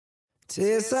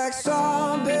Tastes like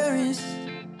strawberries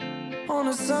on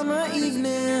a summer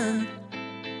evening,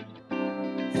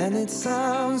 and it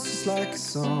sounds just like a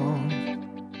song.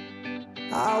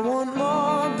 I want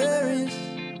more berries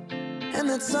and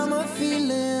that summer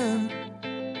feeling.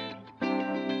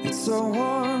 It's so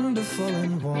wonderful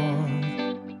and warm.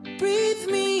 Breathe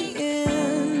me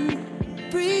in,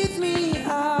 breathe me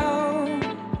out.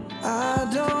 I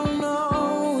don't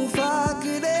know if I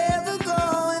could ever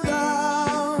go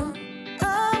without.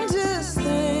 I'm just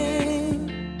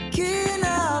thinking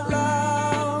out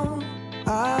loud.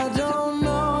 I don't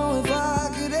know if I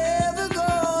could ever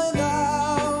go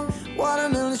without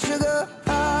watermelon sugar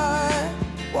high,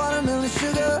 watermelon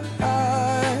sugar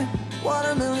high,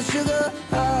 watermelon sugar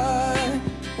high,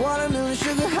 watermelon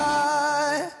sugar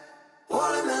high,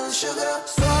 watermelon sugar.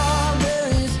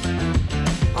 Strawberries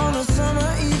on a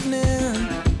summer evening.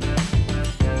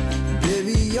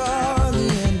 Baby, you're the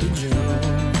end of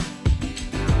June.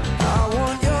 I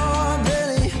want your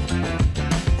belly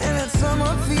and that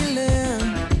summer feeling,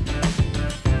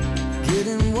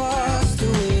 getting washed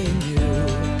away in you.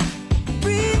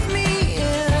 Breathe me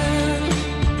in,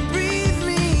 breathe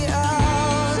me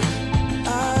out. I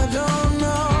don't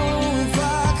know if I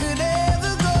could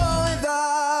ever go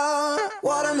without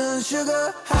watermelon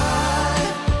sugar high,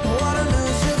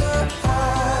 watermelon sugar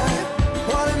high,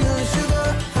 watermelon sugar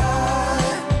high,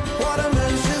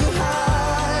 watermelon sugar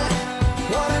high,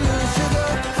 watermelon sugar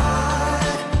high,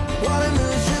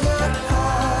 watermelon sugar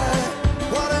high,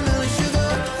 watermelon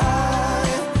sugar high,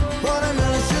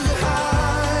 watermelon sugar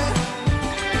high.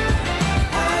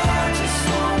 I just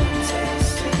wanna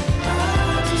taste it, I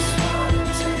just wanna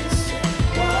taste it,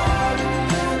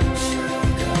 watermelon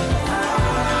sugar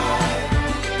high.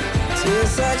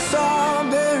 Tastes like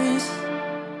strawberries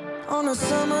on a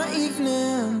summer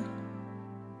evening,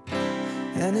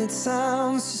 and it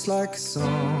sounds just like a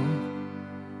song.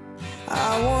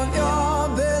 I want your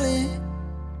belly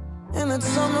and that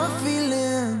summer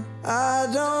feeling. I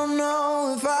don't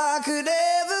know if I